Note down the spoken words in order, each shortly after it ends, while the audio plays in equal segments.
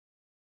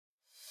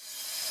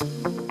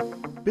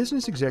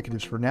Business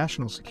Executives for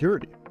National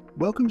Security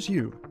welcomes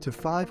you to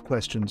 5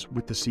 Questions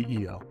with the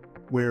CEO,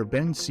 where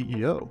Ben's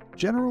CEO,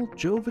 General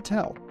Joe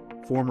Votel,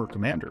 former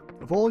commander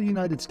of all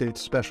United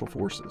States Special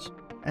Forces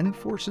and of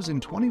forces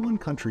in 21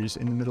 countries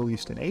in the Middle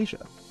East and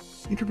Asia,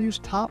 interviews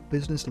top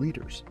business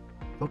leaders,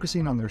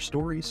 focusing on their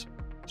stories,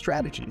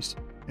 strategies,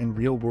 and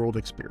real-world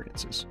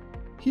experiences.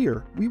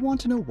 Here, we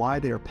want to know why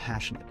they are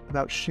passionate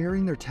about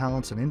sharing their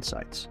talents and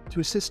insights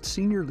to assist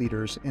senior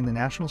leaders in the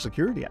national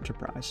security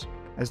enterprise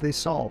as they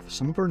solve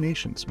some of our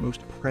nation's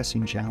most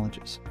pressing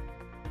challenges,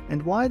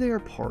 and why they are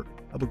part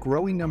of a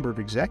growing number of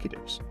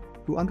executives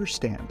who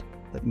understand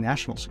that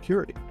national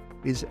security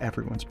is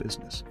everyone's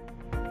business.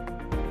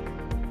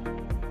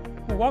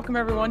 Well, welcome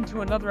everyone to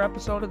another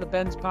episode of the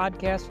Ben's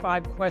Podcast,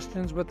 5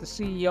 Questions with the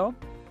CEO,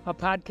 a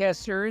podcast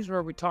series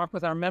where we talk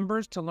with our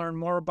members to learn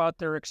more about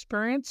their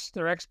experience,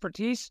 their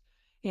expertise,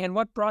 and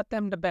what brought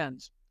them to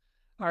Ben's.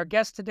 Our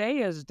guest today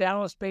is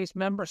Dallas-based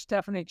member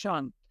Stephanie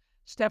Chung.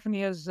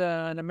 Stephanie is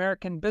an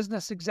American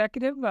business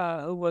executive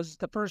who was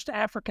the first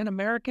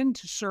African-American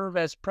to serve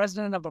as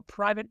president of a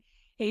private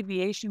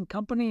aviation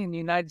company in the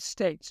United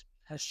States.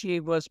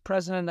 She was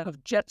president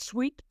of Jet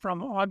Suite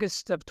from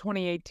August of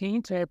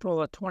 2018 to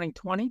April of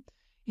 2020.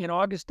 In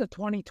August of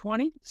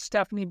 2020,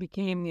 Stephanie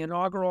became the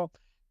inaugural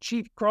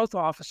Chief Growth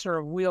Officer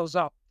of Wheels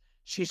Up.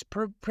 She's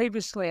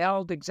previously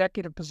held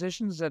executive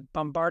positions at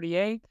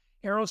Bombardier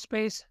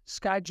Aerospace,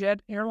 Skyjet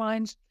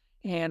Airlines,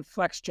 and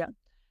FlexJet.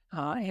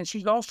 And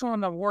she's also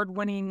an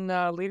award-winning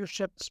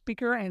leadership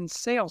speaker and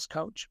sales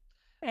coach.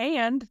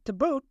 And to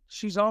boot,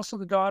 she's also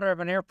the daughter of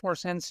an Air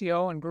Force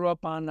NCO and grew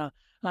up on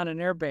an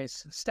air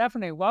base.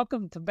 Stephanie,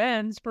 welcome to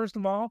Ben's, first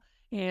of all,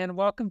 and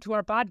welcome to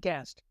our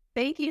podcast.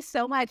 Thank you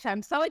so much.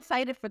 I'm so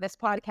excited for this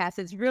podcast.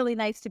 It's really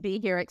nice to be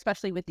here,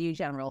 especially with you,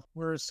 General.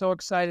 We're so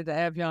excited to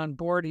have you on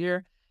board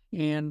here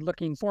and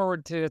looking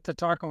forward to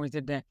talking with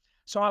you today.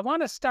 So I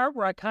want to start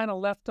where I kind of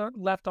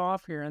left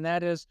off here, and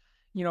that is,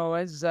 you know,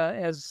 as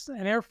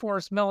an Air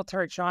Force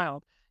military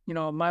child, you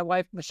know, my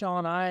wife, Michelle,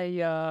 and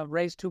I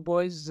raised 2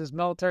 boys as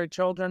military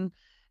children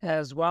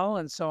as well.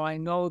 And so I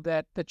know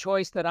that the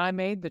choice that I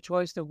made, the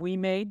choice that we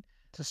made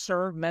to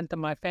serve meant that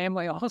my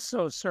family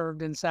also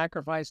served and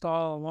sacrificed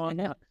all along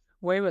the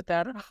way with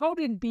that. How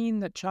did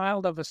being the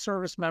child of a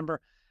service member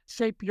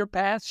shape your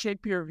path,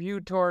 shape your view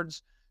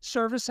towards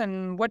service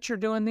and what you're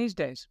doing these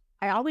days?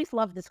 I always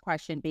love this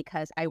question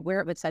because I wear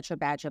it with such a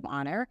badge of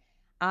honor.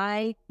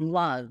 I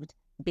loved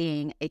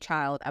being a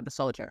child of a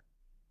soldier.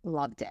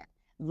 Loved it.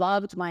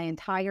 Loved my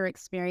entire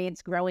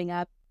experience growing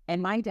up.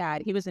 And my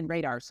dad, he was in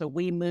radar, so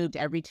we moved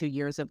every 2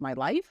 years of my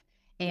life.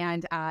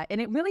 And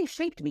it really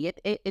shaped me.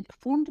 It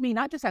formed me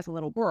not just as a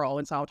little girl,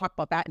 and so I'll talk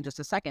about that in just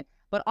a second,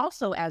 but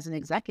also as an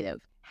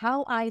executive.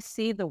 How I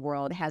see the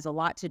world has a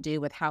lot to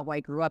do with how I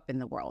grew up in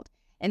the world.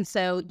 And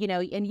so, you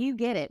know, and you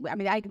get it. I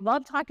mean, I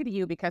love talking to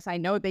you because I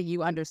know that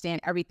you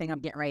understand everything I'm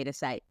getting ready to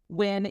say.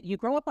 When you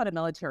grow up on a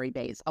military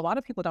base, a lot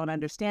of people don't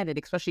understand it,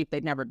 especially if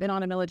they've never been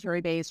on a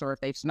military base or if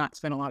they've not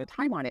spent a lot of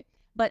time on it.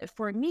 But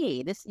for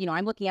me, this, you know,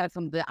 I'm looking at it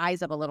from the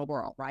eyes of a little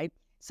girl, right?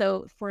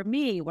 So for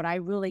me, what I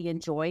really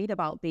enjoyed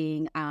about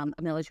being a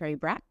military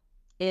brat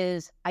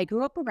is I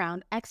grew up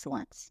around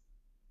excellence,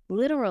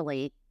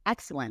 literally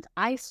excellence.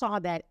 I saw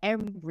that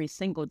every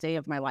single day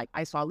of my life.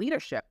 I saw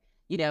leadership,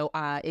 you know,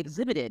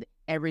 exhibited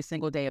every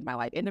single day of my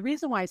life. And the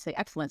reason why I say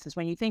excellence is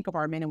when you think of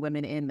our men and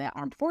women in the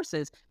armed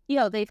forces, you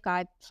know, they've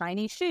got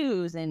shiny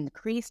shoes and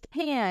creased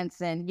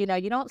pants and, you know,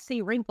 you don't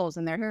see wrinkles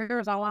and their hair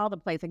is all over the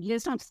place and you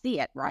just don't see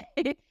it, right?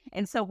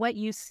 And so what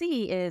you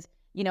see is,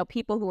 you know,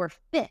 people who are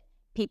fit,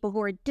 people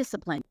who are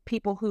disciplined,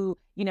 people who,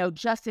 you know,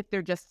 just if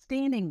they're just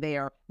standing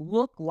there,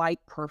 look like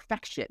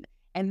perfection.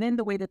 And then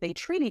the way that they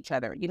treat each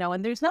other, you know,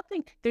 and there's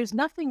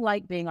nothing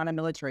like being on a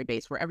military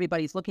base where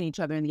everybody's looking each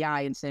other in the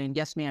eye and saying,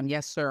 yes, ma'am,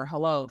 yes, sir,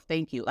 hello,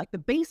 thank you, like the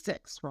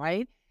basics,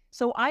 right?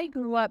 So I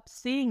grew up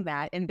seeing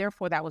that, and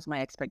therefore that was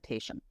my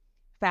expectation.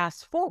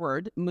 Fast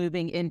forward,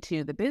 moving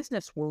into the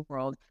business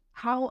world,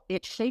 how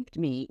it shaped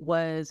me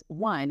was,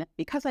 one,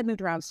 because I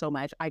moved around so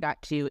much, I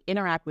got to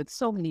interact with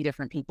so many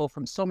different people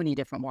from so many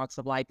different walks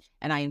of life,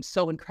 and I am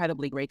so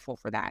incredibly grateful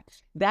for that.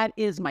 That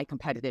is my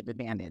competitive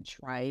advantage,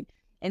 right?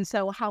 And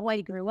so how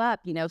I grew up,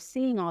 you know,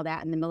 seeing all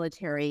that in the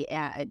military,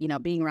 you know,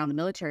 being around the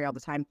military all the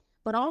time,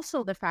 but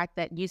also the fact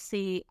that you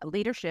see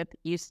leadership,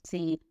 you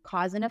see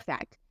cause and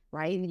effect,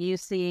 right? You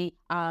see,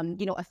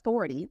 you know,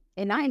 authority,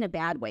 and not in a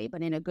bad way,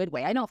 but in a good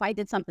way. I know if I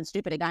did something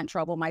stupid, I got in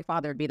trouble, my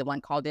father would be the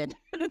one called in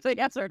to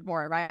answer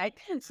for it, right?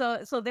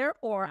 So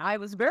therefore, I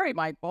was very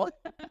mindful.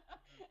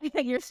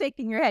 You're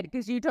shaking your head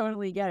because you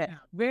totally get it.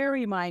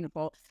 Very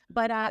mindful.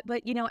 But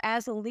you know,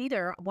 as a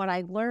leader, what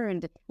I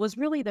learned was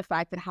really the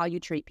fact that how you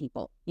treat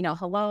people. You know,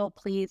 hello,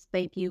 please,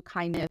 thank you,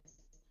 kindness,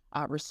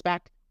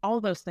 respect. All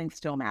of those things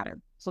still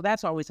matter. So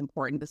that's always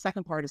important. The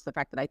second part is the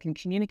fact that I can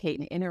communicate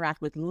and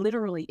interact with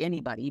literally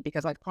anybody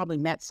because I've probably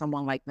met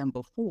someone like them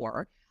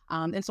before.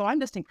 And so I'm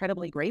just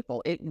incredibly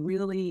grateful. It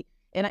really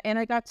And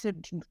I got to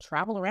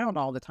travel around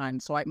all the time.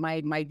 So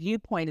my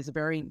viewpoint is a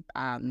very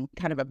kind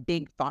of a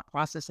big thought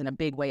process and a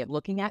big way of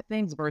looking at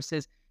things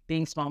versus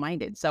being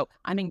small-minded. So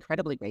I'm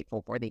incredibly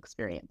grateful for the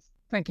experience.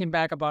 Thinking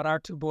back about our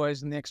two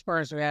boys and the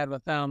experience we had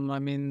with them, I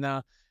mean,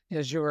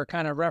 as you were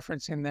kind of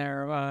referencing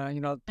there,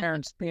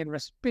 parents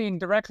being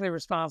directly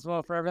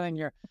responsible for everything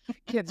your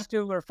kids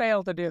do or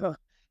fail to do.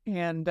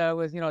 And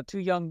with, two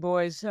young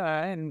boys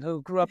and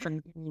who grew up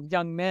in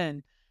young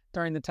men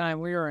during the time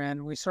we were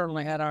in, we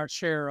certainly had our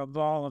share of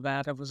all of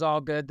that. It was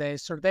all good. They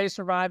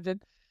survived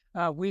it.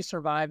 We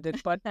survived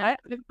it. But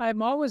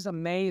I'm always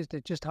amazed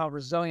at just how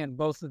resilient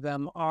both of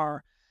them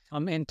are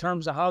in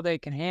terms of how they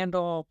can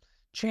handle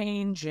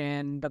change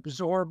and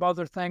absorb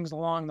other things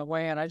along the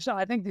way. And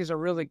I think these are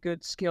really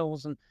good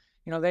skills. And,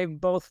 they've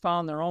both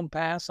found their own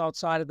paths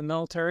outside of the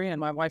military. And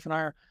my wife and I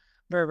are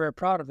very, very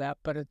proud of that.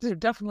 But there's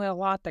definitely a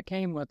lot that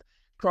came with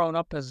growing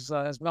up as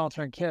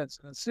military kids.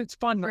 It's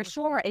fun. For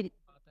sure.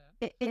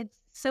 It's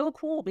so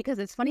cool because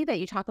it's funny that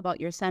you talk about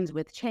your sons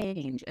with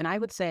change. And I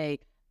would say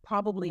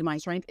probably my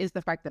strength is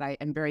the fact that I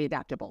am very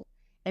adaptable.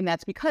 And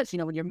that's because,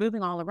 when you're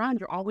moving all around,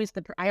 you're always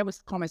I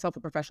always call myself a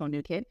professional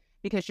new kid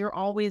because you're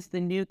always the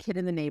new kid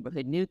in the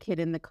neighborhood, new kid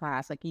in the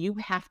class. Like you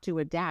have to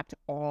adapt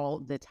all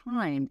the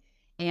time.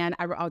 And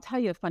I'll tell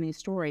you a funny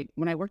story.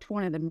 When I worked for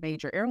one of the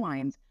major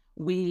airlines,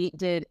 we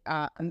did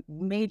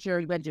we had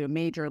to do a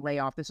major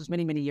layoff. This was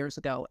many, many years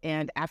ago.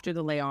 And after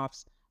the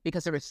layoffs,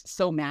 because it was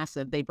so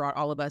massive, they brought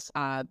all of us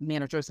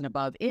managers and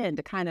above in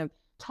to kind of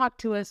talk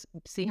to us,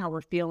 see how we're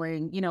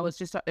feeling. It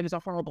was a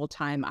horrible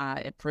time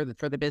for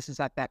the business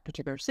at that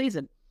particular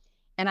season.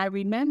 And I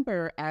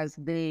remember as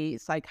the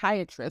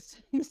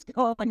psychiatrist was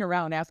going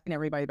around asking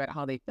everybody about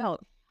how they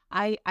felt,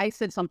 I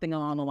said something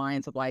along the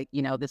lines of like,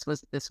 this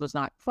was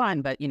not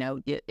fun, but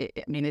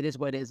it is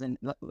what it is. And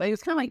it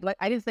was kind of like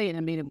I didn't say it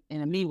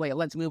in a mean way.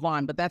 Let's move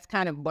on. But that's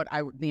kind of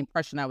the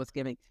impression I was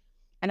giving.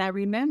 And I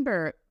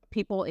remember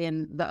people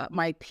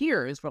my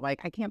peers were like,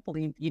 I can't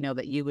believe,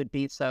 that you would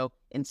be so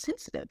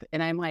insensitive.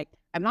 And I'm like,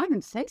 I'm not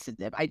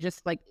insensitive. I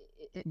just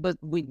but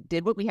we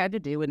did what we had to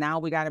do. And now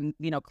we got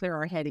to, clear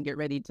our head and get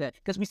ready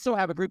because we still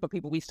have a group of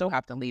people we still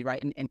have to lead,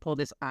 right? And pull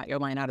this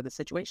airline out of the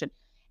situation.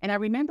 And I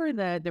remember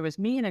there was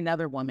me and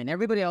another woman.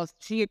 Everybody else,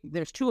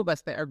 there's two of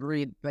us that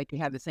agreed, like we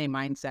had the same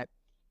mindset.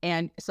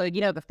 And so,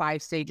 the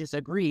 5 stages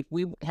of grief,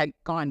 we were at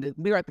the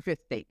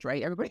 5th stage,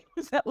 right? Everybody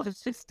was at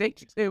just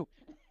stage 2.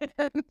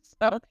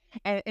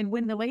 And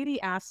when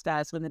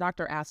the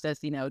doctor asked us,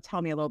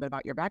 tell me a little bit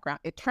about your background,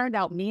 it turned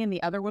out me and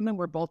the other women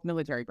were both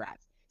military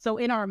grads. So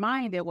in our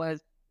mind, it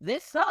was,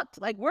 this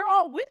sucked. Like, we're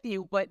all with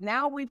you, but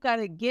now we've got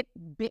to get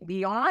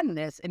beyond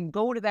this and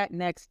go to that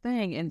next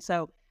thing. And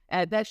so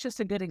that's just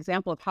a good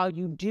example of how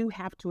you do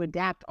have to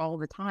adapt all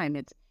the time.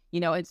 It's,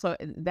 and so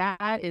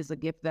that is a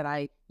gift that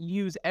I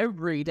use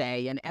every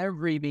day in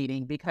every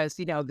meeting because,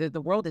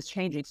 the world is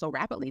changing so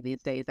rapidly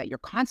these days that you're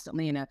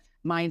constantly in a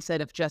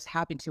mindset of just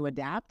having to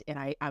adapt.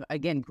 And I'm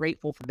again,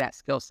 grateful for that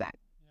skill set.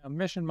 Yeah,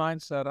 mission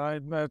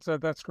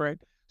mindset. That's great.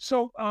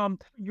 So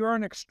you're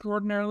an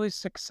extraordinarily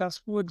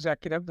successful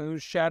executive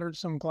who's shattered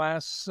some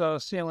glass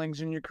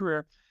ceilings in your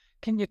career.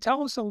 Can you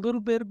tell us a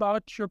little bit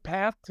about your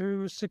path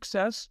to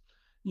success?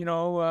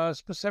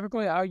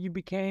 Specifically how you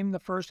became the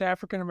first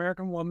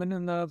African-American woman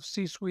in the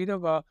C-suite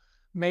of a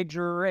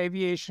major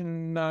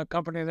aviation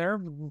company there.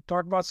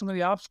 Talk about some of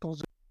the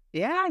obstacles.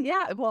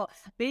 Yeah. Well,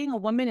 being a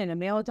woman in a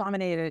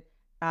male-dominated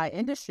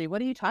industry, what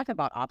are you talking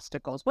about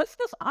obstacles? What's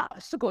those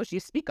obstacles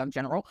you speak of,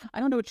 General? I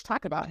don't know what you're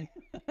talking about.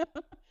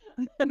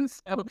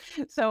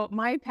 So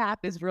my path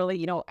is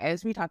really,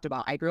 as we talked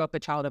about, I grew up a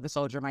child of a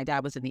soldier. My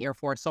dad was in the Air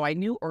Force. So I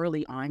knew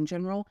early on,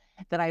 General,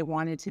 that I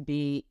wanted to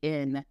be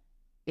in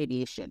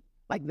aviation.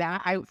 Like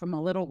that, from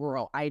a little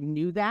girl, I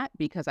knew that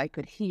because I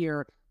could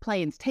hear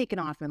planes taking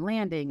off and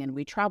landing, and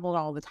we traveled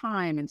all the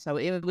time. And so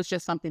it was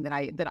just something that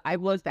I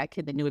was that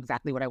kid that knew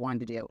exactly what I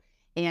wanted to do.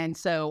 And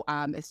so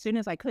as soon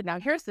as I could. Now,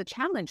 here's the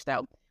challenge,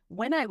 though.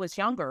 When I was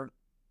younger,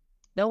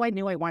 though I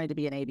knew I wanted to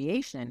be in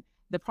aviation,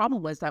 the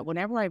problem was that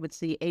whenever I would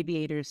see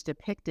aviators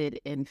depicted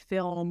in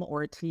film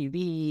or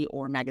TV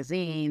or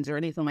magazines or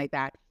anything like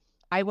that,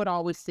 I would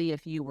always see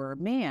if you were a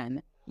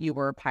man, you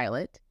were a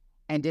pilot.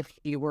 And if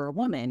you were a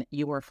woman,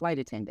 you were a flight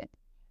attendant.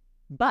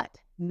 But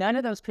none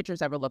of those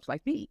pictures ever looked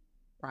like me,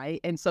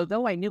 right? And so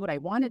though I knew what I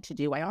wanted to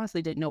do, I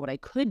honestly didn't know what I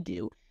could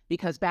do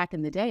because back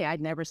in the day,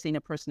 I'd never seen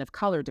a person of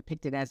color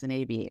depicted as an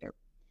aviator.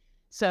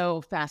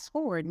 So fast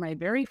forward, my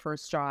very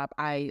first job,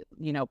 I,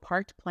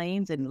 parked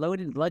planes and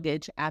loaded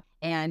luggage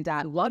and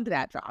loved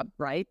that job,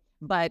 right?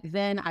 But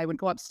then I would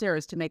go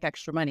upstairs to make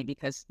extra money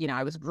because,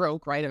 I was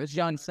broke, right? I was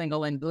young,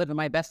 single, and living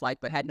my best life,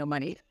 but had no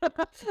money.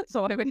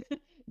 So I would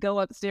go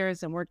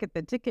upstairs and work at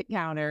the ticket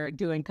counter,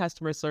 doing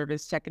customer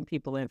service, checking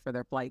people in for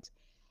their flights.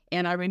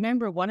 And I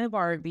remember one of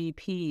our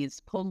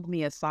VPs pulled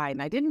me aside,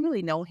 and I didn't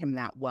really know him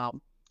that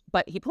well,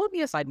 but he pulled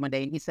me aside one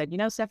day and he said,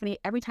 Stephanie,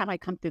 every time I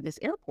come through this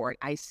airport,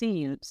 I see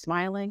you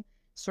smiling,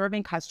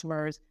 serving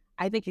customers.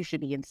 I think you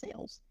should be in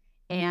sales.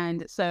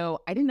 And so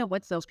I didn't know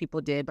what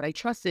salespeople did, but I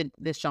trusted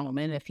this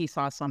gentleman. If he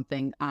saw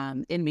something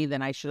in me,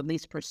 then I should at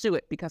least pursue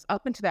it, because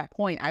up until that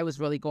point, I was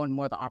really going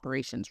more the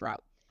operations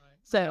route.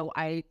 So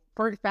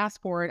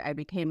fast forward, I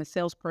became a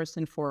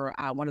salesperson for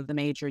one of the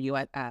major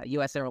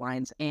U.S.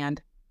 airlines,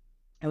 and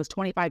I was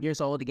 25 years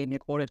old. They gave me a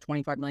quota of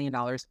 $25 million.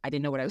 I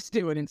didn't know what I was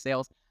doing in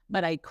sales,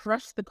 but I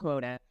crushed the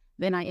quota.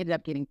 Then I ended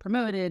up getting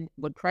promoted,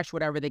 would crush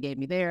whatever they gave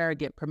me there,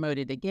 get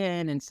promoted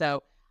again. And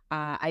so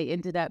I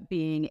ended up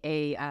being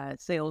a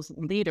sales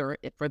leader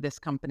for this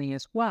company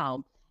as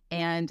well.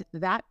 And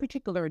that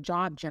particular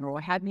job, General,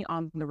 had me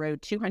on the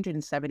road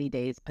 270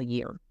 days a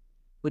year,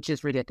 which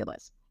is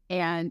ridiculous.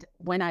 And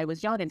when I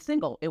was young and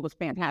single, it was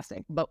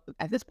fantastic. But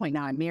at this point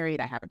now, I'm married,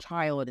 I have a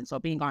child. And so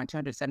being gone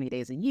 270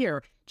 days a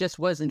year just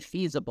wasn't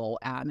feasible.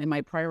 And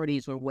my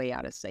priorities were way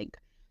out of sync.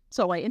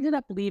 So I ended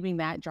up leaving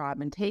that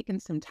job and taking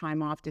some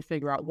time off to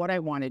figure out what I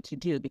wanted to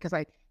do, because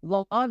I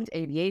loved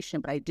aviation,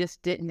 but I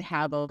just didn't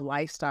have a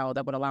lifestyle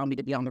that would allow me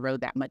to be on the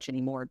road that much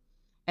anymore.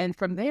 And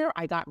from there,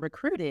 I got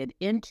recruited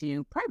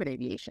into private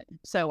aviation.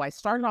 So I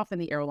started off in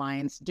the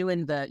airlines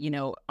doing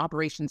the,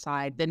 operation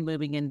side, then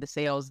moving into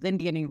sales, then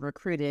getting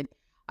recruited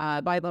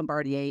by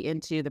Bombardier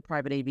into the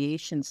private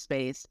aviation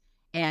space.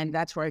 And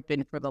that's where I've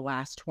been for the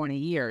last 20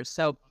 years.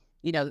 So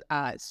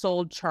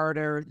sold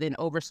charter, then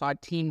oversaw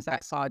teams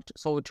that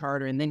sold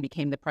charter, and then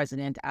became the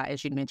president,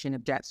 as you mentioned,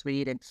 of Jet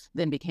Suite, and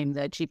then became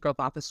the chief growth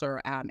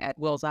officer at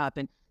Wheels Up.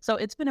 And so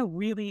it's been a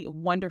really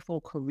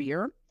wonderful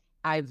career.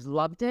 I've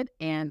loved it.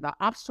 And the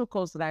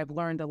obstacles that I've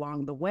learned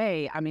along the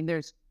way, I mean,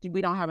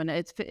 we don't have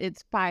it's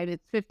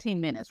 15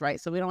 minutes, right?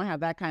 So we don't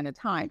have that kind of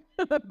time.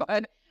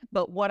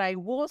 But what I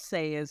will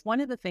say is,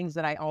 one of the things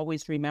that I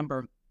always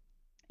remember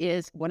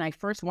is one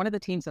of the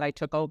teams that I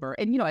took over,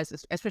 and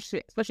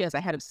especially as a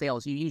head of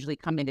sales, you usually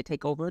come in to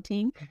take over a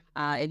team,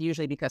 and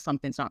usually because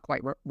something's not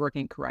quite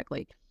working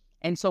correctly.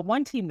 And so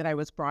one team that I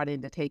was brought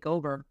in to take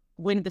over,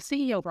 when the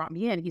CEO brought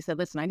me in, he said,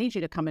 "Listen, I need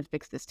you to come and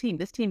fix this team.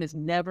 This team has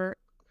never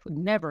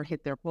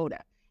hit their quota."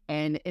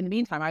 And in the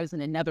meantime, I was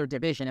in another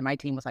division, and my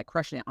team was like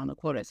crushing it on the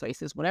quota. So he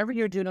says, "Whatever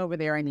you're doing over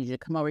there, I need you to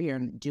come over here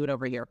and do it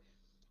over here."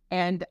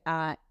 And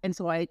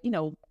so I,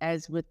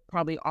 as with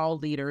probably all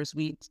leaders,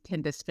 we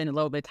tend to spend a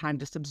little bit of time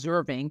just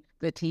observing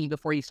the team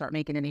before you start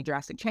making any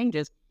drastic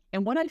changes.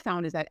 And what I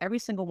found is that every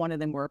single one of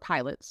them were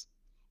pilots,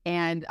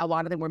 and a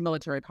lot of them were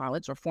military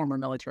pilots or former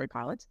military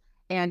pilots.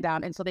 And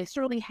so they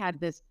certainly had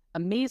this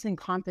amazing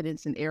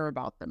confidence and air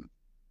about them.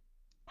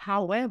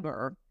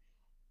 However,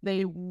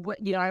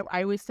 I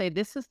always say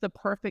this is the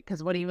perfect,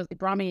 because when he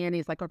brought me in,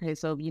 he's like, "Okay,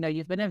 so,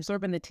 you've been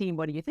observing the team.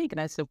 What do you think?" And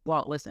I said,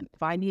 "Well, listen,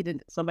 if I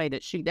needed somebody to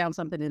shoot down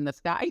something in the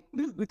sky,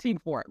 this is the team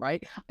for it,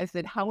 right?" I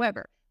said,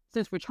 "However,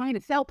 since we're trying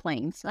to sell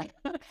planes,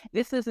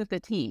 this isn't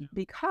the team."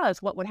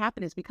 Because what would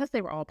happen is, because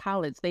they were all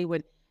pilots, they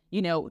would,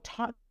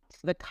 talk to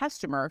the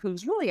customer,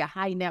 who's really a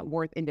high net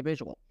worth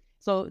individual.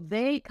 So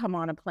they come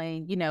on a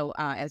plane,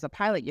 as a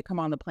pilot, you come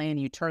on the plane,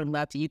 you turn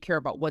left, and you care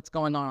about what's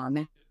going on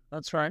there.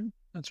 That's right.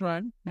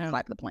 Yeah.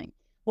 Side of the plane.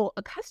 Well,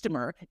 a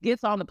customer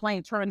gets on the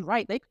plane, turns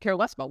right. They care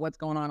less about what's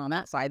going on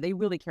that side. They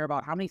really care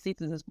about how many seats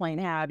does this plane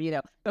have,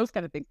 those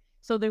kind of things.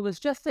 So there was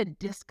just a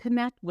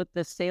disconnect with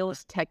the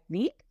sales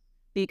technique,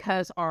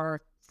 because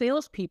our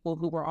salespeople,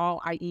 who were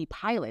all, i.e.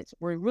 pilots,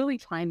 were really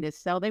trying to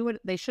sell.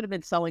 They should have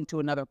been selling to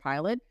another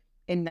pilot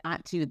and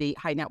not to the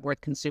high net worth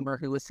consumer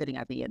who was sitting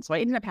at the end. So I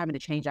ended up having to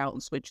change out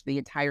and switch the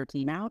entire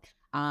team out.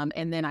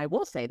 And then I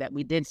will say that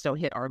we did still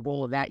hit our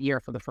goal of that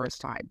year for the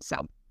first time.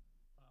 So.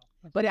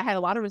 But I had a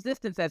lot of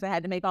resistance as I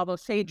had to make all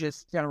those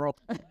changes, General.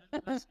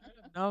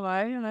 No,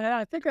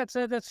 I think that's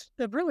a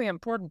really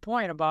important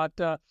point about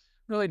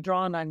really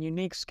drawing on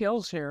unique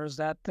skills here, is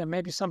that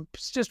maybe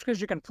just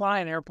because you can fly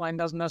an airplane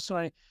doesn't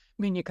necessarily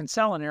mean you can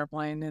sell an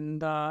airplane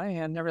and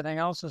everything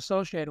else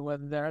associated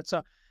with it there. It's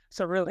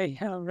a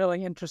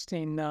really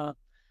interesting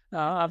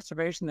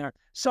observation there.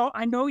 So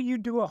I know you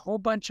do a whole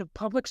bunch of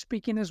public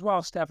speaking as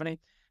well, Stephanie.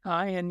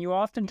 And you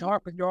often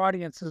talk with your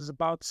audiences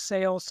about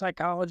sales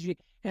psychology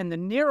and the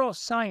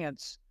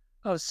neuroscience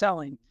of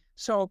selling.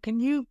 So can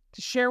you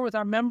share with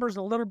our members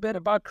a little bit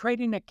about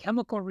creating a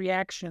chemical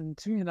reaction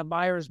in the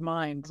buyer's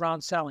mind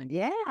around selling?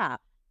 Yeah,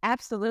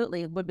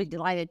 absolutely. Would be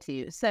delighted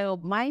to.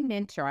 So my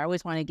mentor, I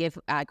always want to give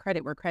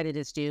credit where credit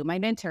is due. My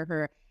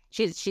mentor,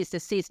 she's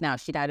deceased now.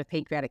 She died of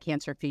pancreatic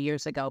cancer a few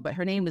years ago, but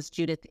her name was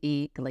Judith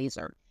E.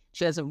 Glazer.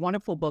 She has a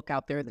wonderful book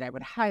out there that I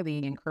would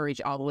highly encourage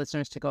all the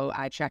listeners to go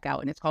check out,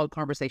 and it's called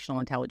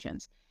Conversational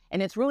Intelligence.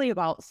 And it's really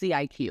about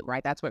CIQ,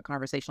 right? That's what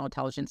conversational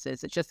intelligence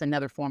is. It's just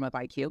another form of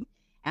IQ.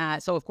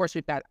 So, of course,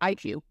 we've got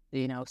IQ,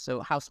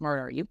 so how smart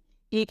are you?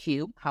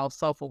 EQ, how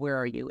self-aware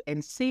are you?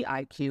 And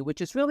CIQ,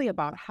 which is really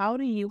about how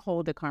do you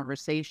hold a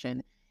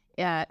conversation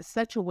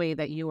such a way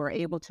that you are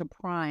able to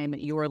prime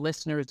your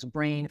listener's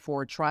brain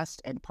for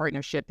trust and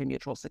partnership and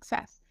mutual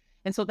success.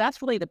 And so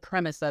that's really the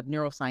premise of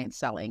neuroscience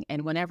selling.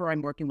 And whenever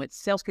I'm working with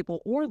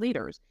salespeople or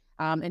leaders,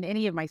 in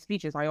any of my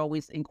speeches, I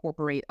always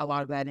incorporate a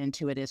lot of that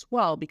into it as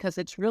well, because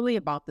it's really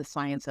about the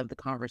science of the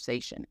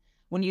conversation.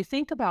 when you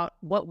think about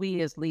what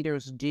we as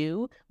leaders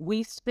do,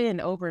 we spend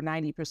over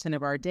 90%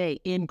 of our day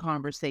in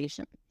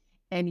conversation.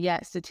 And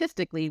yet,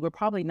 statistically, we're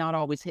probably not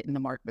always hitting the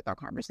mark with our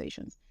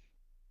conversations.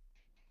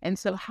 And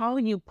so how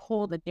you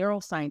pull the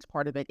neuroscience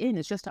part of it in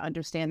is just to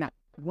understand that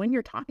when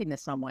you're talking to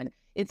someone,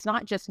 it's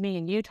not just me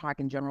and you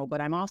talk in general,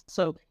 but I'm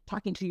also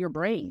talking to your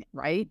brain,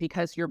 right?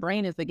 Because your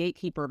brain is the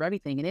gatekeeper of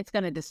everything, and it's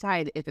going to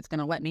decide if it's going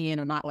to let me in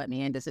or not let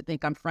me in. Does it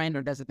think I'm friend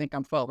or does it think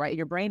I'm foe, right?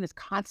 Your brain is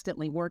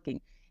constantly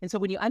working. And so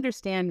when you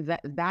understand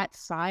that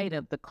side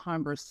of the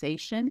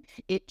conversation,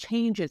 it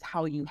changes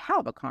how you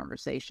have a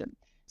conversation.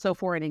 So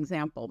for an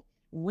example,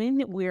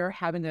 when we're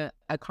having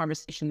a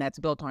conversation that's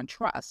built on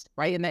trust,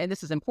 right? And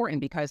this is important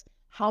because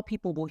how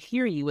people will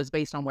hear you is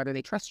based on whether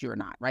they trust you or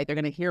not, right? They're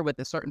going to hear with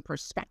a certain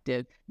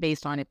perspective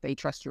based on if they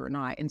trust you or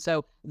not. And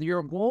so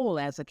your goal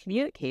as a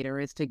communicator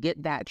is to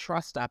get that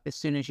trust up as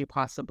soon as you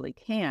possibly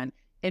can.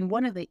 And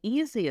one of the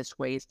easiest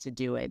ways to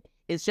do it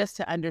is just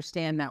to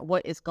understand that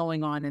what is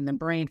going on in the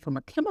brain from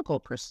a chemical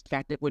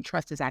perspective when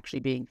trust is actually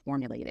being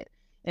formulated.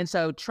 And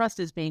so trust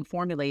is being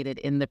formulated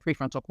in the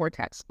prefrontal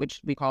cortex, which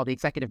we call the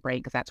executive brain,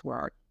 because that's where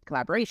our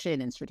collaboration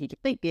and strategic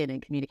thinking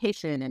and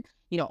communication and,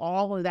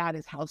 all of that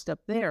is housed up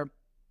there.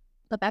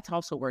 But that's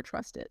also where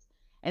trust is.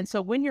 And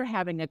so when you're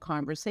having a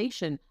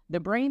conversation,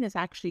 the brain is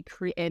actually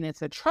and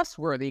it's a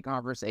trustworthy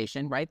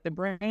conversation, right? The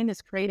brain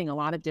is creating a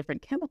lot of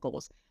different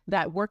chemicals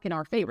that work in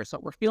our favor. So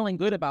we're feeling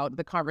good about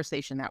the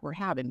conversation that we're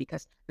having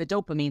because the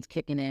dopamine's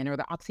kicking in or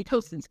the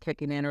oxytocin's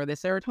kicking in or the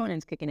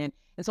serotonin's kicking in.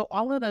 And so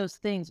all of those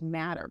things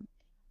matter.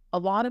 A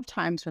lot of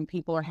times when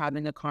people are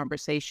having a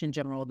conversation in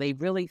general, they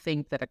really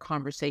think that a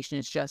conversation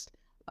is just,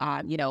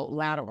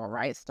 lateral,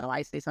 right? So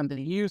I say something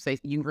to you,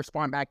 you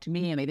respond back to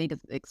me, and they think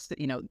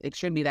it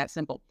shouldn't be that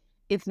simple.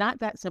 It's not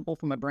that simple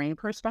from a brain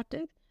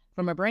perspective.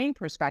 From a brain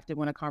perspective,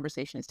 when a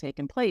conversation is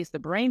taking place, the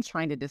brain's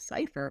trying to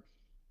decipher,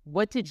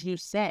 what did you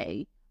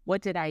say?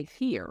 What did I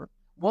hear?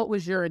 What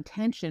was your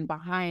intention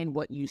behind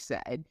what you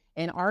said?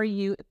 And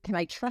can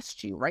I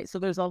trust you, right? So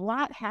there's a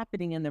lot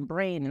happening in the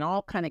brain and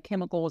all kind of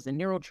chemicals and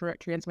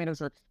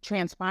neurotransmitters are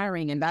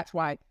transpiring. And that's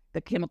why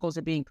the chemicals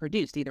are being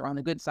produced either on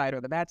the good side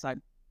or the bad side.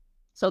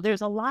 So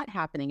there's a lot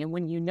happening. And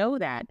when you know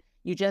that,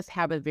 you just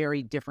have a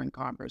very different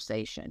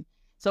conversation.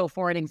 So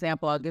for an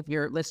example, I'll give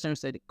your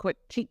listeners a quick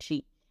cheat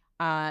sheet.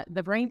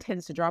 The brain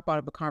tends to drop out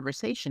of a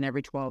conversation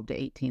every 12 to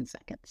 18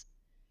 seconds.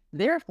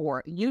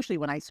 Therefore, usually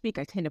when I speak,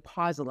 I tend to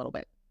pause a little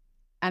bit.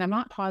 And I'm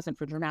not pausing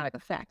for dramatic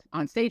effect.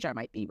 On stage, I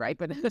might be, right?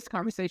 But in this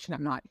conversation,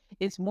 I'm not.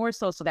 It's more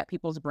so that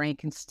people's brain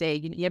can stay.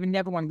 You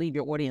never want to leave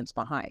your audience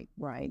behind,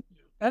 right?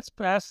 That's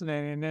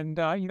fascinating. And,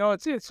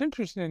 it's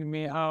interesting to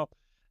me how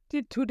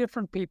two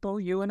different people,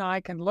 you and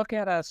I, can look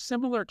at a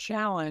similar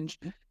challenge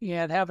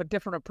and have a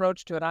different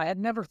approach to it. I had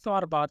never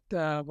thought about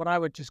what I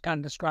would just kind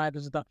of describe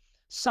as the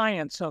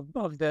science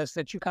of this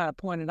that you kind of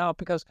pointed out,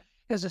 because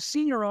as a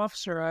senior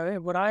officer,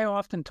 what I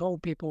often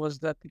told people was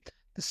that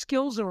the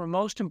skills that were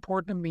most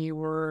important to me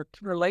were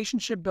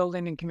relationship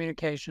building and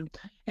communication.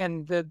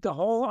 And the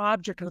whole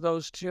object of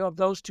those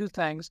two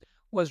things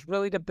was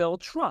really to build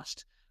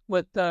trust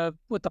with the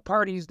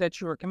parties that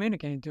you were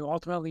communicating to.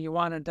 Ultimately, you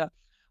wanted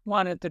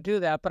to do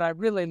that. But I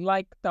really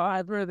like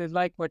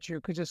what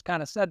you just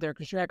kind of said there,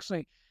 because you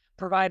actually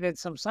provided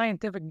some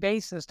scientific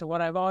basis to what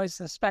I've always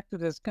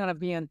suspected as kind of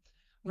being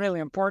really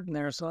important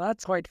there. So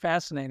that's quite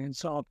fascinating.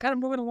 So kind of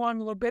moving along a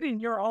little bit in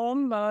your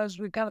home, as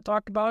we kind of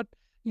talked about,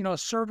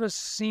 service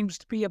seems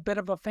to be a bit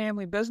of a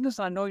family business.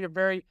 I know you're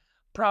very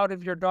proud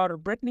of your daughter,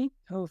 Brittany,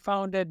 who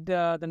founded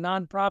the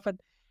nonprofit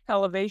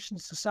Aviation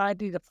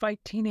Society to fight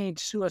teenage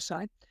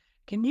suicide.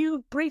 Can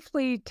you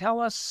briefly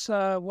tell us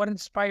what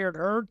inspired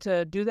her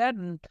to do that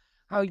and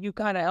how you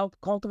kind of help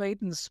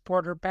cultivate and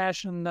support her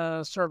passion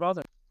to serve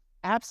others?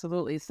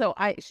 Absolutely. So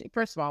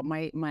first of all,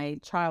 my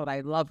child,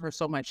 I love her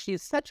so much.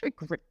 She's such a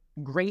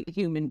great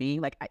human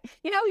being. Like,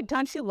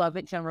 don't you love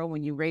it, General,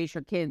 when you raise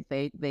your kids,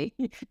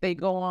 they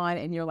go on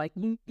and you're like,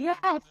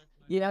 yes,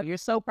 you're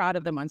so proud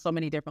of them on so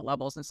many different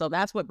levels. And so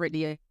that's what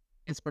Brittany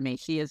is for me.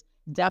 She is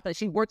definitely,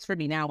 she works for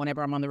me now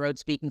whenever I'm on the road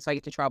speaking, so I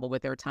get to travel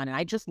with her a ton. And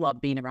I just love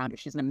being around her.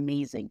 She's an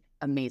amazing,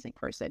 amazing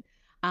person.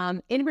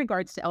 In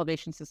regards to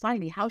Aviation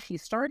Society, how she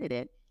started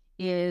it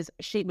is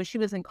when she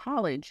was in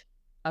college,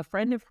 a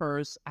friend of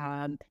hers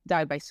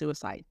died by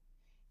suicide.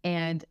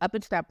 And up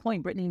until that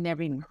point, Brittany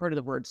never even heard of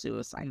the word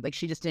suicide. Like,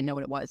 she just didn't know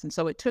what it was. And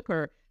so it took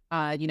her,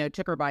 by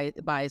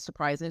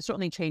surprise, and it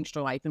certainly changed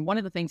her life. And one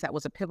of the things that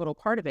was a pivotal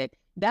part of it,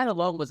 that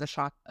alone was a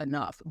shock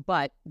enough.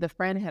 But the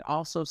friend had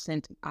also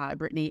sent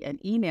Brittany an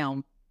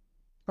email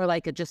or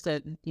just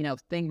a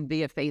thing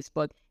via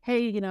Facebook.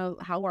 Hey,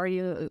 how are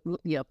you?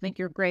 Think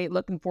you're great.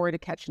 Looking forward to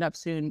catching up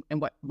soon. And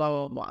what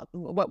blah, blah,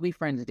 blah, what we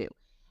friends do.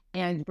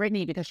 And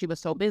Brittany, because she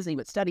was so busy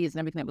with studies and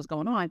everything that was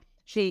going on,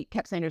 she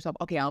kept saying to herself,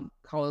 okay, I'll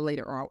call her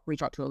later, or I'll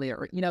reach out to her later,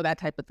 or, that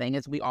type of thing,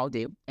 as we all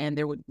do. And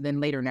there would then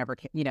later never,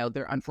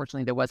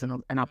 unfortunately, there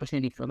wasn't an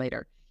opportunity for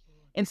later.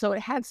 And so it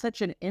had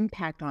such an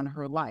impact on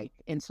her life.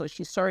 And so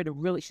she started to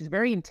really, she's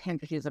very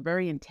intentional. She's a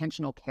very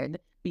intentional kid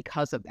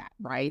because of that,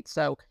 right?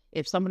 So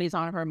if somebody's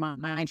on her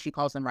mind, she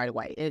calls them right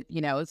away.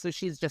 So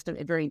she's just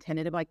very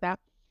tentative like that.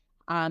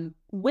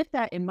 With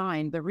that in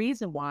mind, the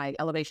reason why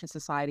Elevation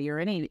Society or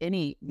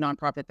any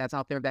nonprofit that's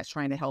out there that's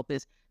trying to help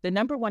is the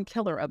number one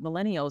killer of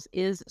millennials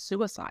is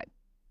suicide.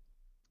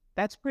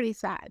 That's pretty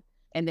sad.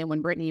 And then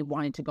when Brittany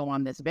wanted to go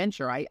on this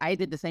venture, I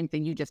did the same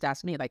thing you just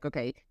asked me, like,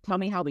 okay, tell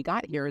me how we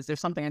got here. Is there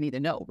something I need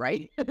to know,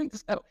 right?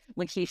 So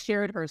when she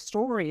shared her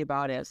story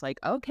about it, it's like,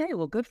 okay,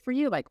 well, good for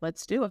you. Like,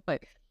 let's do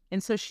it.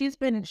 And so she's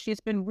been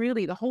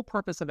really, the whole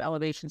purpose of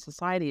Elevation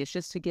Society is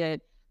just to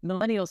get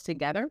millennials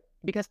together,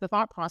 because the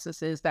thought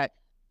process is that,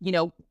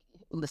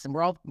 listen,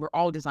 we're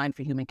all designed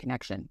for human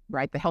connection,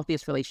 right? The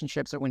healthiest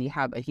relationships are when you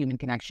have a human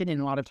connection. And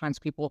a lot of times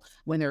people,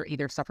 when they're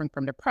either suffering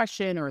from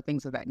depression or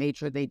things of that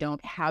nature, they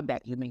don't have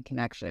that human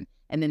connection.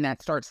 And then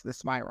that starts the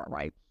spiral,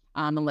 right?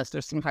 Unless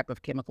there's some type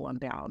of chemical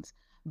imbalance.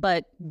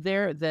 But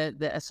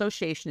the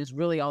association is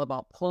really all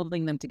about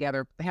pulling them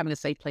together, having a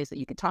safe place that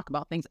you can talk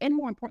about things, and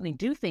more importantly,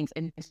 do things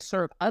and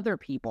serve other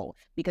people,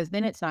 because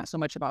then it's not so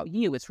much about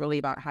you. It's really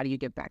about how do you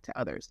give back to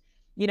others.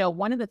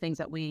 One of the things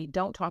that we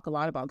don't talk a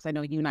lot about, because I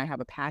know you and I have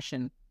a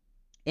passion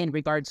in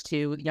regards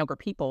to younger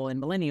people and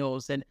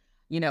millennials and,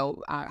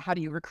 how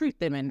do you recruit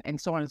them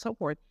and so on and so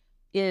forth,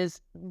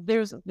 is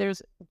there's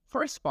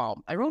first of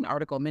all, I wrote an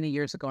article many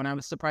years ago and I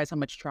was surprised how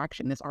much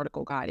traction this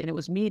article got. And it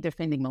was me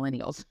defending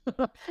millennials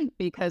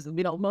because,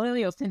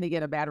 millennials tend to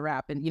get a bad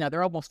rap, and,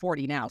 they're almost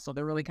 40 now. So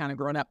they're really kind of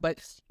grown up.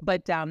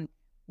 But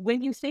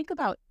when you think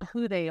about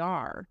who they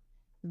are,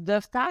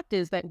 the fact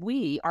is that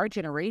our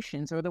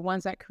generations are the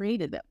ones that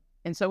created them.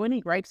 And so any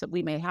gripes that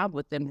we may have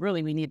with them,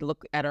 really, we need to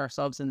look at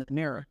ourselves in the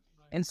mirror.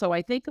 Right. And so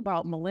I think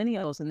about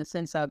millennials in the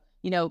sense of,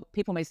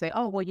 people may say,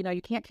 oh, well,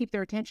 you can't keep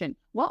their attention.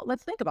 Well,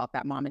 let's think about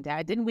that, mom and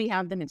dad. Didn't we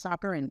have them in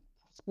soccer and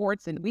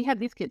sports? And we had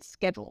these kids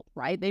scheduled,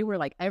 right? They were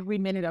like every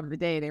minute of the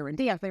day, they were in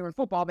dance, they were in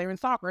football, they were in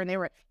soccer, and they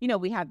were,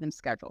 we had them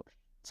scheduled.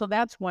 So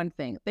that's one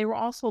thing. They were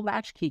also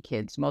latchkey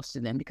kids, most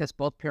of them, because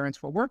both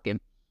parents were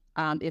working,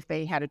 if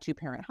they had a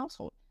 2-parent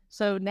household.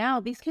 So now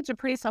these kids are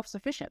pretty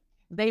self-sufficient.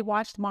 They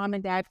watched mom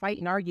and dad fight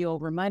and argue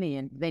over money,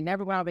 and they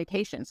never went on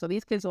vacation. So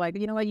these kids are like,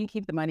 you know what, you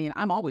keep the money and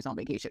I'm always on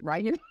vacation,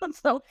 right?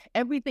 So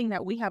everything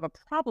that we have a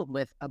problem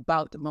with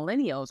about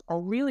millennials are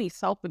really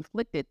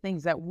self-inflicted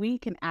things that we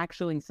can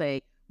actually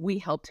say we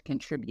helped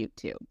contribute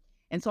to.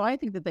 And so I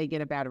think that they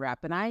get a bad rap.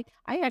 And I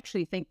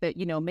actually think that,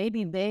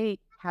 maybe they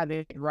have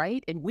it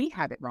right and we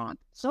have it wrong.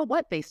 So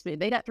what?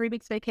 They got 3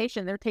 weeks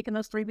vacation. They're taking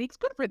those 3 weeks.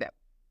 Good for them.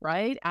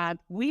 Right?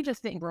 We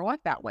just didn't grow up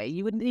that way.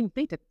 You wouldn't even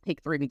think to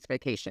take 3 weeks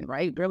vacation,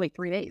 right? Barely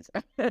 3 days.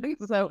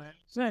 So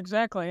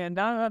exactly. And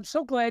I'm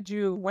so glad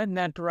you went in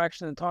that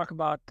direction and talk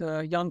about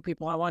young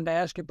people. I wanted to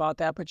ask you about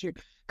that, but you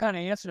kind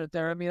of answered it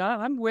there. I mean,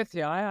 I'm with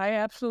you. I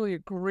absolutely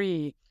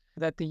agree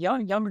that the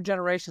younger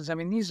generations, I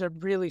mean, these are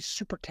really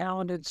super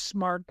talented,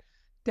 smart,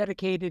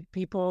 dedicated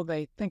people.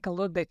 They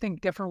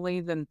think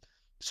differently than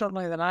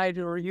I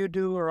do or you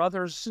do or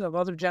others of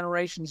other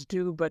generations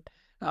do, but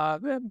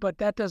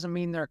that doesn't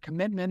mean their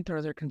commitment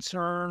or their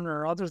concern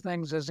or other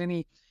things is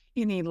any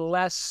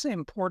less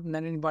important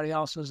than anybody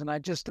else's. And I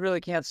just really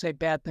can't say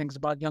bad things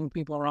about young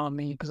people around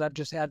me, because I've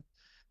just had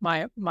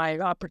my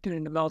opportunity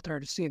in the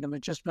military to see them.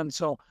 It's just been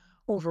so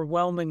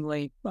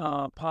overwhelmingly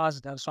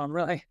positive. So I'm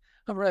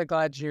really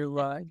glad you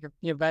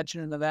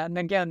ventured into that. And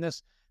again,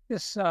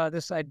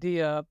 this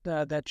idea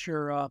that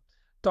your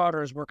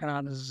daughter is working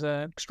on is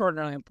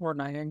extraordinarily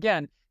important. And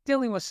again,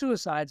 dealing with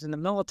suicides in the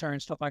military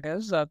and stuff like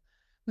that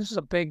this is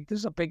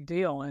a big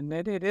deal, and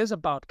it is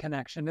about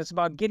connection. It's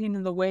about getting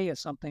in the way of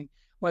something,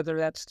 whether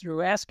that's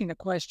through asking a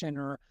question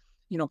or,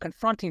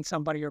 confronting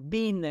somebody or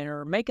being there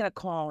or making a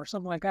call or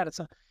something like that.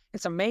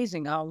 It's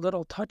amazing how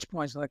little touch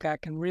points like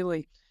that can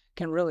really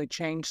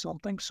change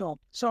something. So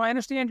I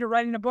understand you're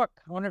writing a book.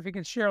 I wonder if you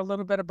can share a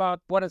little bit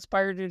about what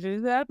inspired you to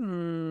do that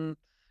and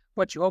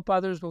what you hope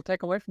others will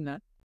take away from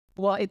that.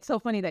 Well, it's so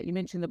funny that you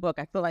mentioned the book.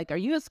 I feel like, are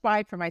you a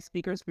spy for my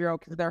Speakers Bureau?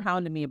 Because they're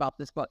hounding me about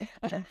this book.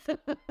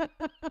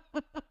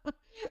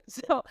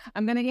 So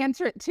I'm going to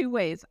answer it 2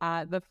 ways.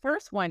 The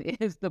first one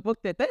is the book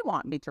that they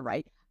want me to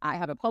write. I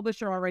have a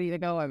publisher all ready to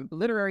go. I'm a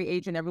literary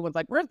agent. Everyone's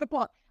like, where's the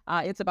plot?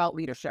 It's about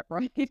leadership,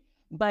 right?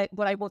 But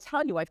what I will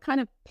tell you, I've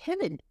kind of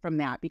pivoted from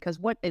that, because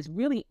what is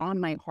really on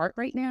my heart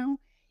right now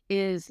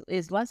is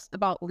less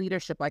about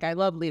leadership. Like, I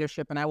love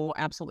leadership and I will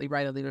absolutely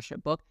write a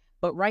leadership book.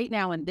 But right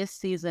now, in this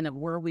season of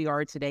where we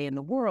are today in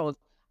the world,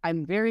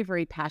 I'm very,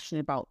 very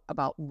passionate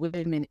about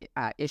women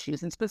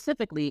issues, and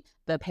specifically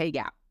the pay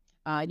gap.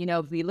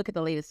 If we look at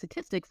the latest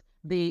statistics,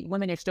 the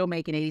women are still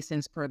making 80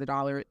 cents per the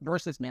dollar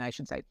versus men, I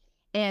should say.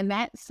 And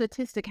that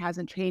statistic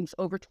hasn't changed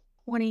over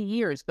 20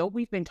 years, though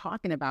we've been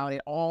talking about it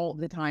all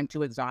the time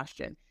to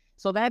exhaustion.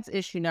 So that's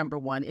issue number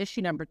 1.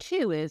 Issue number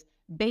 2 is,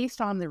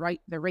 based on the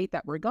rate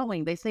that we're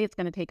going, they say it's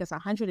going to take us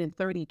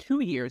 132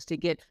 years to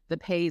get the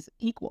pays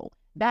equal.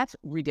 That's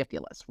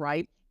ridiculous,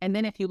 right? And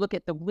then if you look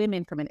at the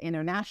women from an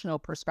international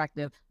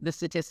perspective, the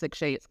statistics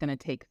say it's going to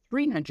take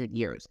 300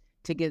 years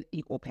to get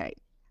equal pay.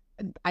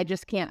 I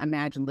just can't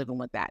imagine living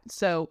with that.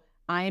 So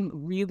I'm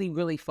really,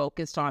 really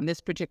focused on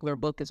this particular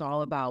book is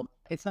all about,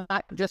 it's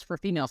not just for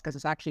females, because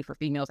it's actually for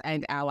females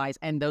and allies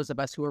and those of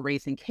us who are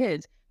raising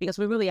kids, because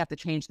we really have to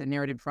change the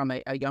narrative from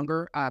a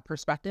younger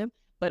perspective,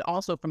 but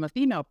also from a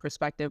female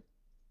perspective.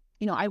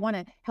 I want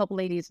to help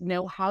ladies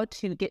know how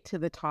to get to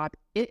the top.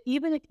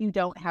 Even if you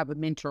don't have a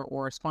mentor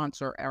or a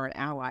sponsor or an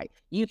ally,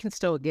 you can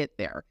still get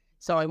there.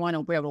 So I want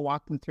to be able to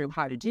walk them through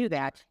how to do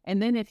that.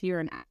 And then if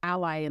you're an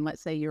ally and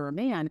let's say you're a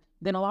man,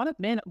 then a lot of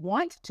men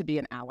want to be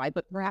an ally,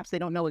 but perhaps they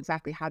don't know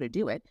exactly how to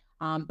do it.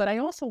 But I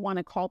also want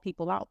to call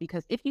people out,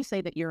 because if you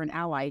say that you're an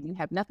ally and you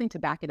have nothing to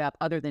back it up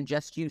other than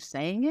just you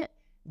saying it,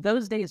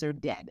 those days are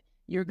dead.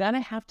 You're going to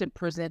have to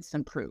present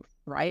some proof,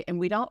 right? And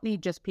we don't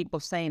need just people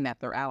saying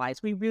that they're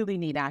allies. We really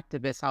need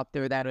activists out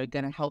there that are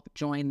going to help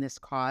join this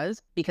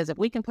cause, because if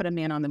we can put a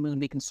man on the moon,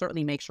 we can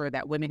certainly make sure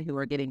that women who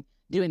are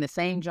doing the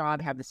same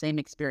job, have the same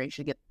experience,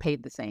 should get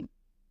paid the same.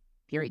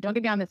 Period. Don't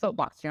get me on the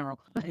soapbox, General.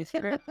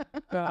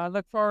 I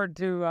look forward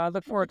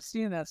to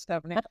seeing that,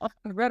 Stephanie. I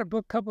read a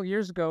book a couple of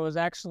years ago. It was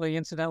actually,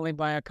 incidentally,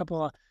 by a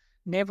couple of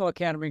Naval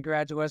Academy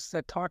graduates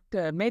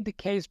that made the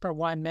case for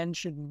why men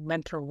should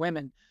mentor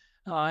women.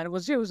 And it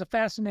was a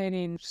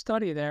fascinating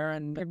study there,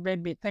 and it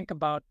made me think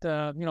about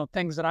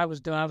things that I was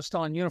doing. I was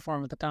still in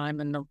uniform at the time,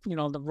 and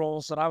the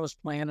roles that I was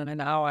playing,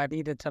 and how I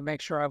needed to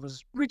make sure I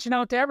was reaching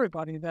out to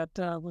everybody that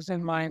was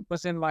in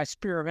my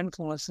sphere of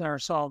influence there.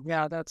 So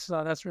yeah, that's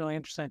really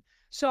interesting.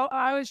 So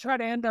I always try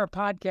to end our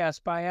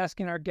podcast by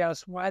asking our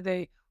guests why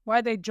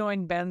they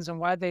joined Ben's and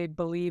why they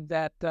believe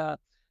that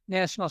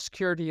national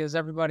security is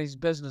everybody's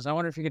business. I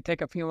wonder if you could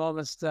take a few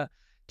moments to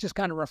just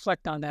kind of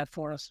reflect on that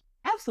for us.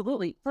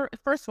 Absolutely.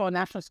 First of all,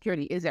 national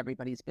security is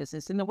everybody's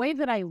business. And the way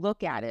that I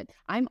look at it,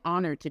 I'm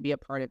honored to be a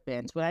part of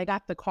Ben's. When I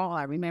got the call,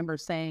 I remember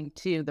saying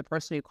to the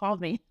person who called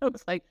me, I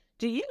was like,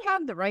 do you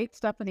have the right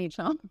Stephanie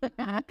Chung?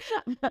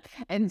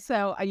 And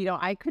so,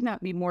 I could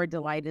not be more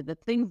delighted. The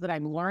things that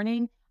I'm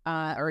learning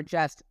are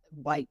just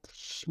like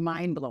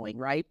mind-blowing,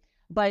 right?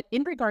 But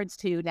in regards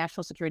to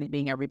national security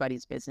being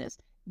everybody's business,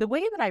 the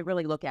way that I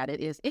really look at it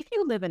is, if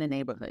you live in a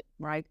neighborhood,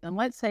 right? And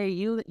let's say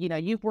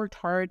you've worked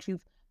hard,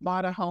 you've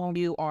bought a home,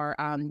 you are,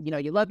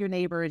 you love your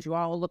neighbors, you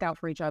all look out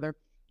for each other.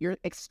 You're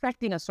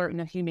expecting a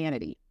certain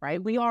humanity,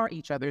 right? We are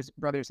each other's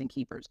brothers and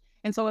keepers.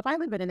 And so if I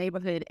live in a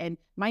neighborhood and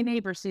my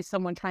neighbor sees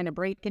someone trying to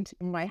break into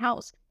my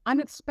house,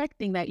 I'm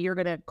expecting that you're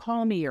going to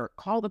call me or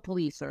call the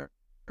police or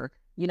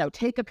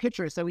take a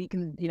picture so we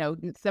can,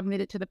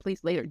 submit it to the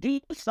police later. Do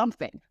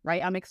something,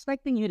 right? I'm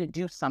expecting you to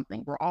do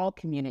something. We're all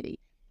community.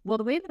 Well,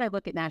 the way that I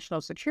look at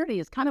national security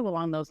is kind of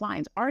along those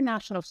lines. Our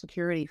national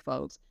security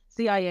folks,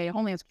 CIA,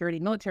 Homeland Security,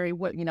 military,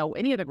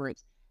 any of the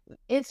groups,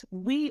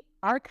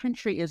 our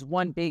country is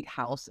one big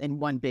house in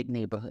one big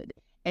neighborhood.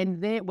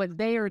 And what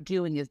they are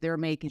doing is they're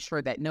making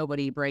sure that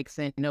nobody breaks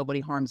in, nobody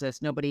harms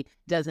us, nobody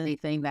does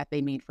anything that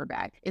they mean for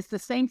bad. It's the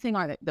same thing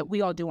that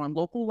we all do on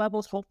local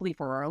levels, hopefully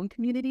for our own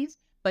communities.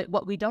 But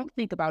what we don't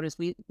think about is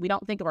we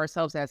don't think of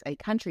ourselves as a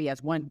country,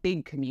 as one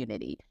big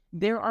community.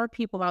 There are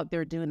people out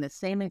there doing the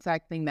same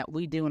exact thing that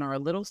we do in our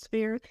little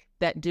sphere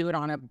that do it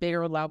on a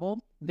bigger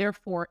level.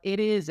 Therefore, it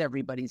is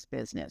everybody's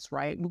business,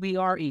 right? We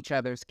are each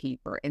other's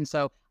keeper. And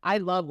so I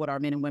love what our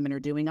men and women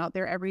are doing out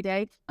there every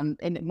day. And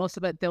most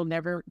of it, they'll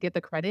never get the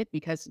credit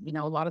because,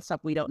 a lot of stuff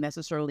we don't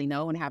necessarily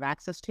know and have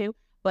access to.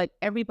 But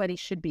everybody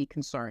should be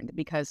concerned,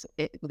 because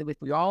if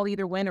we all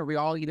either win or we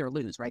all either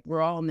lose, right?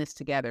 We're all in this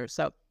together.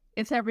 So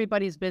it's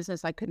everybody's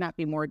business. I could not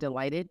be more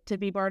delighted to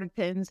be part of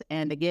Pins.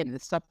 And again, the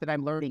stuff that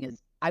I'm learning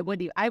is I would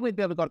be able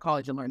to go to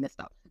college and learn this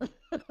stuff.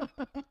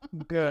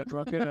 Good.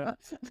 Well, good.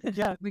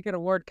 Yeah, we could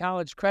award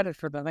college credit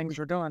for the things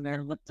we're doing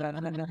there.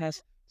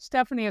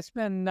 Stephanie, it's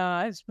been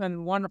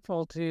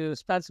wonderful to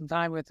spend some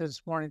time with you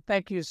this morning.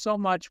 Thank you so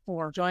much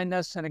for joining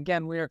us. And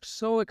again, we are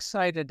so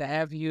excited to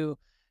have you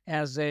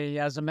as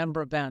a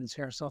member of Ben's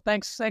here. So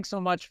thanks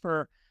so much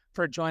for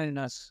joining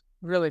us.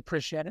 Really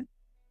appreciate it.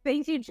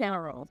 Thank you,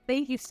 General.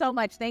 Thank you so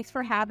much. Thanks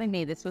for having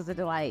me. This was a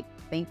delight.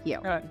 Thank you.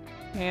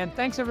 And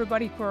thanks,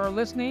 everybody, for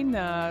listening.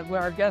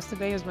 Our guest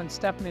today has been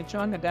Stephanie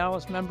Chung, a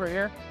Dallas member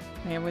here.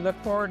 And we look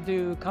forward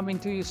to coming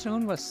to you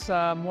soon with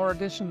more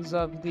editions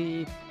of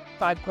the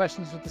 5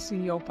 Questions with the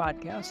CEO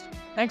podcast.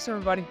 Thanks,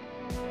 everybody.